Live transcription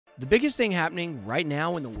The biggest thing happening right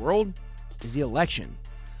now in the world is the election.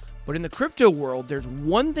 But in the crypto world, there's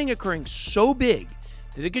one thing occurring so big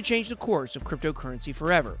that it could change the course of cryptocurrency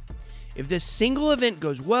forever. If this single event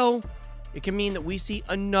goes well, it can mean that we see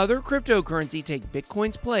another cryptocurrency take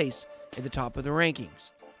Bitcoin's place at the top of the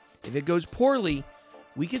rankings. If it goes poorly,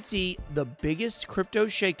 we could see the biggest crypto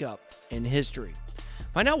shakeup in history.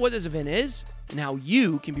 Find out what this event is and how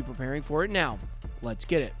you can be preparing for it now. Let's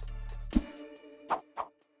get it.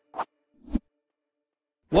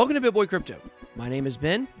 Welcome to BitBoy Crypto. My name is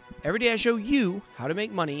Ben. Every day I show you how to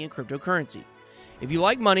make money in cryptocurrency. If you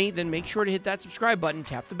like money, then make sure to hit that subscribe button,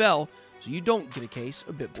 tap the bell, so you don't get a case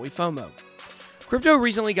of BitBoy FOMO. Crypto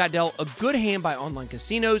recently got dealt a good hand by online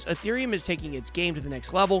casinos. Ethereum is taking its game to the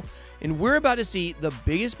next level, and we're about to see the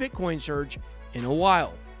biggest Bitcoin surge in a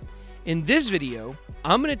while. In this video,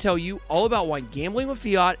 I'm going to tell you all about why gambling with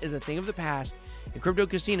fiat is a thing of the past and crypto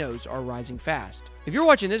casinos are rising fast. If you're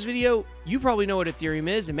watching this video, you probably know what Ethereum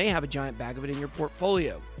is and may have a giant bag of it in your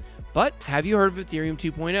portfolio. But have you heard of Ethereum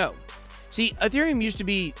 2.0? See, Ethereum used to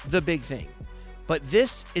be the big thing, but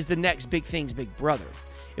this is the next big thing's big brother.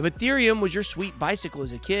 If Ethereum was your sweet bicycle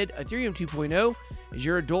as a kid, Ethereum 2.0 is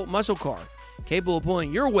your adult muscle car, capable of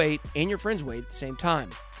pulling your weight and your friend's weight at the same time.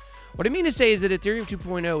 What I mean to say is that Ethereum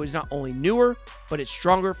 2.0 is not only newer, but it's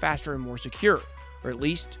stronger, faster, and more secure, or at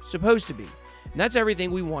least supposed to be. And that's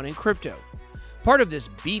everything we want in crypto. Part of this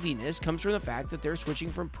beefiness comes from the fact that they're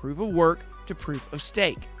switching from proof of work to proof of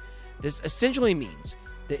stake. This essentially means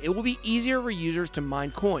that it will be easier for users to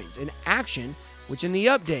mine coins, an action which in the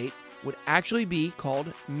update would actually be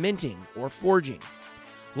called minting or forging.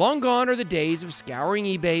 Long gone are the days of scouring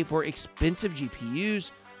eBay for expensive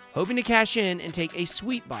GPUs, hoping to cash in and take a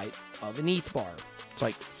sweet bite of an ETH bar. It's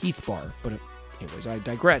like Heath bar, but anyways, I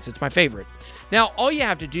digress. It's my favorite. Now, all you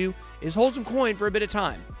have to do is hold some coin for a bit of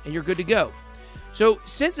time, and you're good to go. So,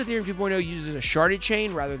 since Ethereum 2.0 uses a sharded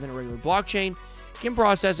chain rather than a regular blockchain, it can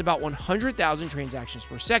process about 100,000 transactions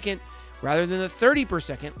per second rather than the 30 per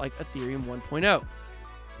second like Ethereum 1.0.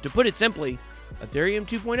 To put it simply, Ethereum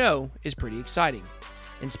 2.0 is pretty exciting.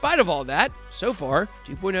 In spite of all that, so far,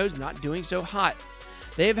 2.0 is not doing so hot.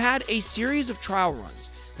 They have had a series of trial runs,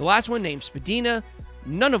 the last one named Spadina,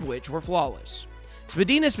 none of which were flawless.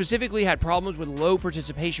 Spadina specifically had problems with low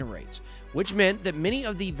participation rates, which meant that many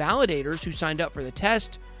of the validators who signed up for the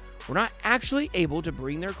test were not actually able to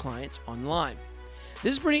bring their clients online.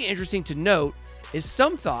 This is pretty interesting to note, as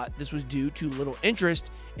some thought this was due to little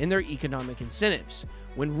interest in their economic incentives,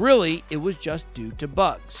 when really it was just due to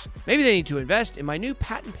bugs. Maybe they need to invest in my new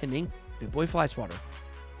patent-pending BitBoy Fly Swatter.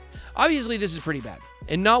 Obviously, this is pretty bad,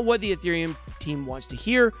 and not what the Ethereum team wants to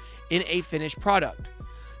hear in a finished product.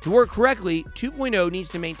 To work correctly, 2.0 needs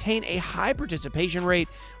to maintain a high participation rate,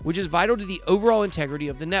 which is vital to the overall integrity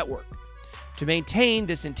of the network. To maintain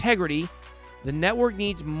this integrity, the network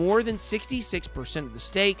needs more than 66% of the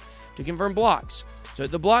stake to confirm blocks, so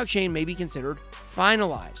that the blockchain may be considered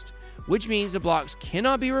finalized, which means the blocks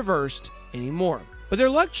cannot be reversed anymore. But their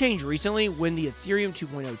luck changed recently when the Ethereum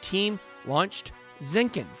 2.0 team launched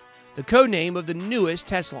Zinken, the codename of the newest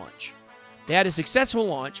test launch. They had a successful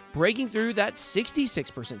launch, breaking through that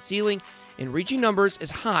 66% ceiling and reaching numbers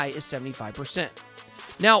as high as 75%.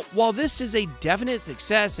 Now, while this is a definite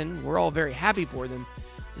success and we're all very happy for them,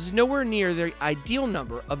 this is nowhere near their ideal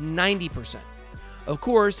number of 90%. Of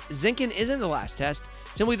course, Zinken isn't the last test,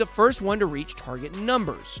 simply the first one to reach target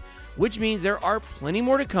numbers, which means there are plenty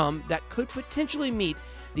more to come that could potentially meet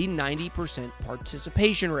the 90%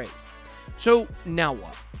 participation rate. So now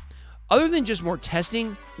what? Other than just more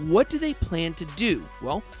testing, what do they plan to do?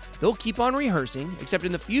 Well, they'll keep on rehearsing, except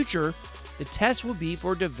in the future, the test will be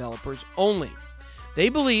for developers only. They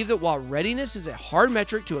believe that while readiness is a hard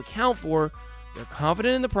metric to account for, they're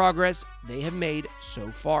confident in the progress they have made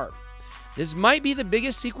so far. This might be the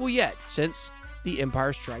biggest sequel yet since The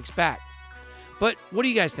Empire Strikes Back. But what do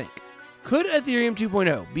you guys think? Could Ethereum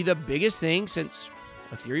 2.0 be the biggest thing since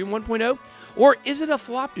Ethereum 1.0? Or is it a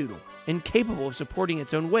flopdoodle, incapable of supporting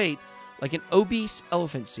its own weight like an obese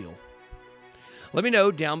elephant seal? Let me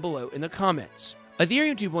know down below in the comments.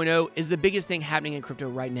 Ethereum 2.0 is the biggest thing happening in crypto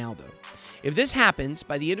right now, though. If this happens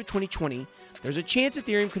by the end of 2020, there's a chance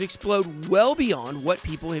Ethereum could explode well beyond what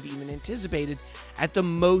people have even anticipated at the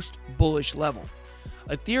most bullish level.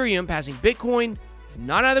 Ethereum passing Bitcoin is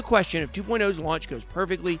not out of the question if 2.0's launch goes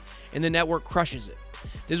perfectly and the network crushes it.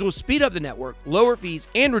 This will speed up the network, lower fees,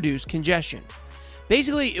 and reduce congestion.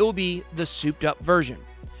 Basically, it will be the souped-up version.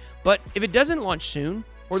 But if it doesn't launch soon,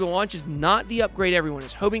 or the launch is not the upgrade everyone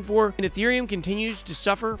is hoping for, and Ethereum continues to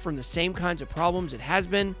suffer from the same kinds of problems it has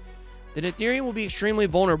been, then Ethereum will be extremely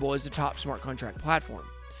vulnerable as the top smart contract platform.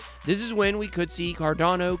 This is when we could see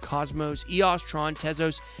Cardano, Cosmos, EOS, Tron,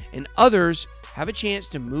 Tezos, and others have a chance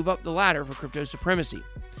to move up the ladder for crypto supremacy.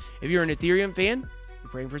 If you're an Ethereum fan,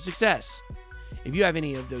 you're praying for success. If you have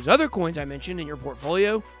any of those other coins I mentioned in your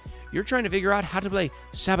portfolio, you're trying to figure out how to play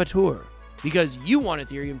Saboteur because you want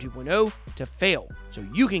Ethereum 2.0 to fail so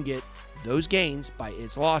you can get those gains by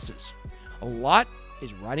its losses. A lot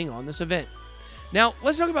is riding on this event. Now,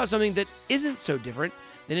 let's talk about something that isn't so different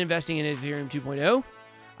than investing in Ethereum 2.0.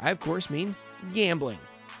 I, of course, mean gambling.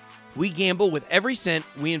 We gamble with every cent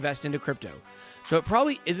we invest into crypto, so it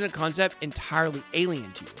probably isn't a concept entirely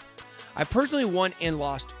alien to you. I personally won and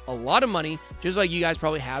lost a lot of money, just like you guys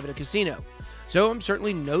probably have at a casino, so I'm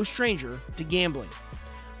certainly no stranger to gambling.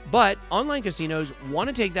 But online casinos want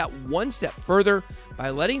to take that one step further by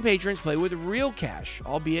letting patrons play with real cash,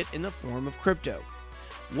 albeit in the form of crypto.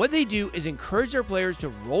 What they do is encourage their players to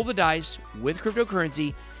roll the dice with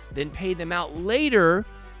cryptocurrency, then pay them out later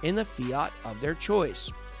in the fiat of their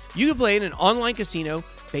choice. You can play in an online casino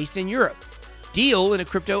based in Europe, deal in a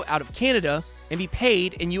crypto out of Canada, and be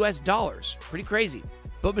paid in US dollars. Pretty crazy.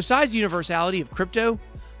 But besides the universality of crypto,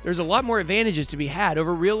 there's a lot more advantages to be had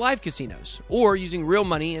over real-life casinos or using real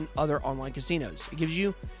money in other online casinos. It gives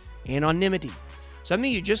you anonymity, something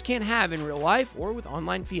you just can't have in real life or with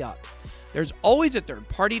online fiat. There's always a third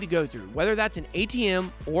party to go through, whether that's an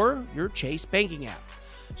ATM or your Chase banking app.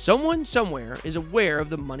 Someone somewhere is aware of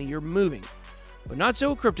the money you're moving, but not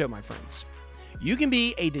so with crypto, my friends. You can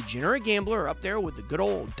be a degenerate gambler up there with the good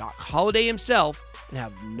old Doc Holliday himself and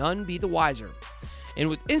have none be the wiser. And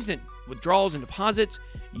with instant withdrawals and deposits,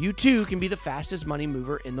 you too can be the fastest money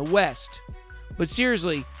mover in the West. But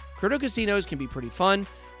seriously, crypto casinos can be pretty fun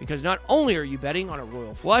because not only are you betting on a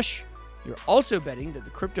royal flush, you're also betting that the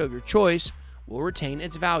crypto of your choice will retain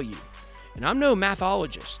its value. And I'm no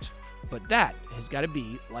mathologist, but that has got to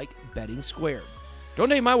be like betting squared. Don't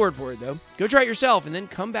take my word for it, though. Go try it yourself and then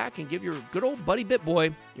come back and give your good old buddy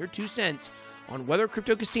BitBoy your 2 cents on whether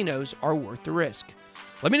crypto casinos are worth the risk.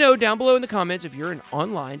 Let me know down below in the comments if you're an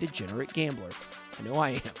online degenerate gambler. I know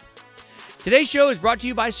I am. Today's show is brought to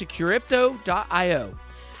you by Securypto.io.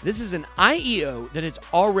 This is an IEO that has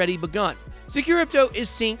already begun. Securypto is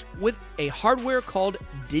synced with a hardware called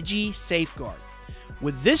DigiSafeguard.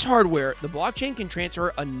 With this hardware, the blockchain can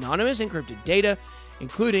transfer anonymous encrypted data,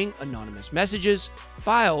 including anonymous messages,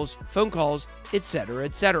 files, phone calls, etc.,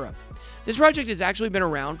 etc. This project has actually been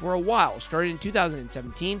around for a while, started in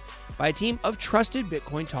 2017 by a team of trusted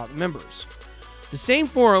Bitcoin Talk members. The same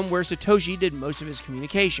forum where Satoshi did most of his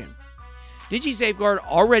communication. DigiSafeguard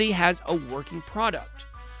already has a working product.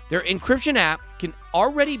 Their encryption app can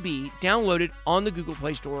already be downloaded on the Google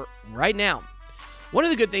Play Store right now. One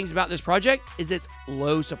of the good things about this project is its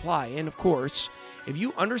low supply, and of course, if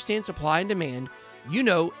you understand supply and demand, you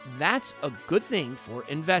know that's a good thing for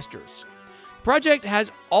investors. The project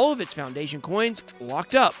has all of its foundation coins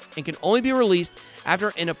locked up and can only be released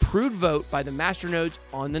after an approved vote by the masternodes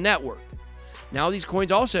on the network. Now these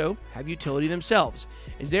coins also have utility themselves,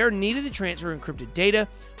 as they are needed to transfer encrypted data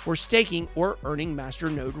for staking or earning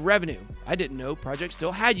masternode revenue. I didn't know projects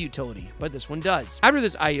still had utility, but this one does. After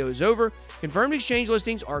this IEO is over, confirmed exchange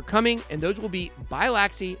listings are coming, and those will be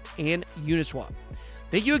Bilaxy and Uniswap.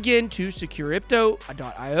 Thank you again to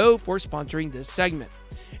Securypto.io for sponsoring this segment.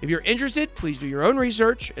 If you're interested, please do your own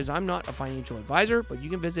research, as I'm not a financial advisor, but you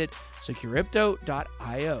can visit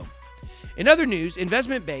Securypto.io. In other news,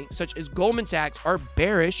 investment banks such as Goldman Sachs are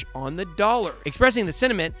bearish on the dollar, expressing the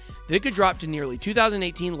sentiment that it could drop to nearly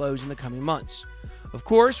 2018 lows in the coming months. Of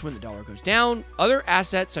course, when the dollar goes down, other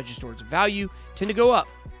assets such as stores of value tend to go up,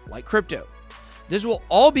 like crypto. This will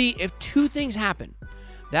all be if 2 things happen,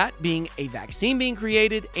 that being a vaccine being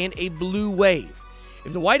created and a blue wave.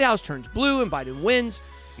 If the White House turns blue and Biden wins,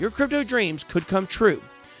 your crypto dreams could come true.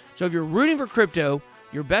 So if you're rooting for crypto,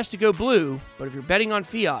 you're best to go blue, but if you're betting on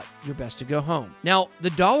fiat, you're best to go home. Now, the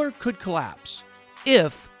dollar could collapse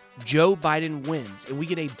if Joe Biden wins and we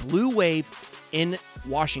get a blue wave in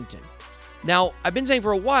Washington. Now, I've been saying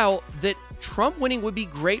for a while that Trump winning would be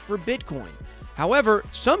great for Bitcoin. However,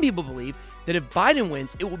 some people believe that if Biden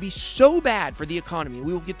wins, it will be so bad for the economy.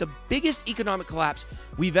 We will get the biggest economic collapse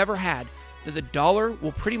we've ever had, that the dollar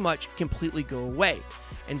will pretty much completely go away.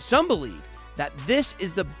 And some believe that this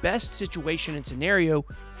is the best situation and scenario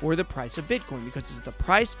for the price of Bitcoin, because as the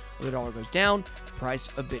price of the dollar goes down, the price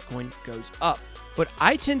of Bitcoin goes up. But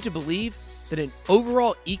I tend to believe that an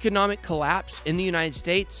overall economic collapse in the United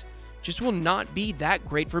States just will not be that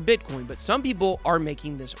great for Bitcoin, but some people are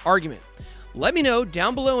making this argument. Let me know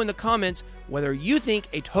down below in the comments whether you think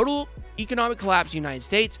a total economic collapse in the United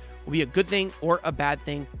States will be a good thing or a bad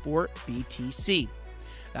thing for BTC.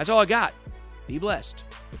 That's all I got. Be blessed.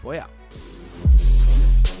 BitBoy out.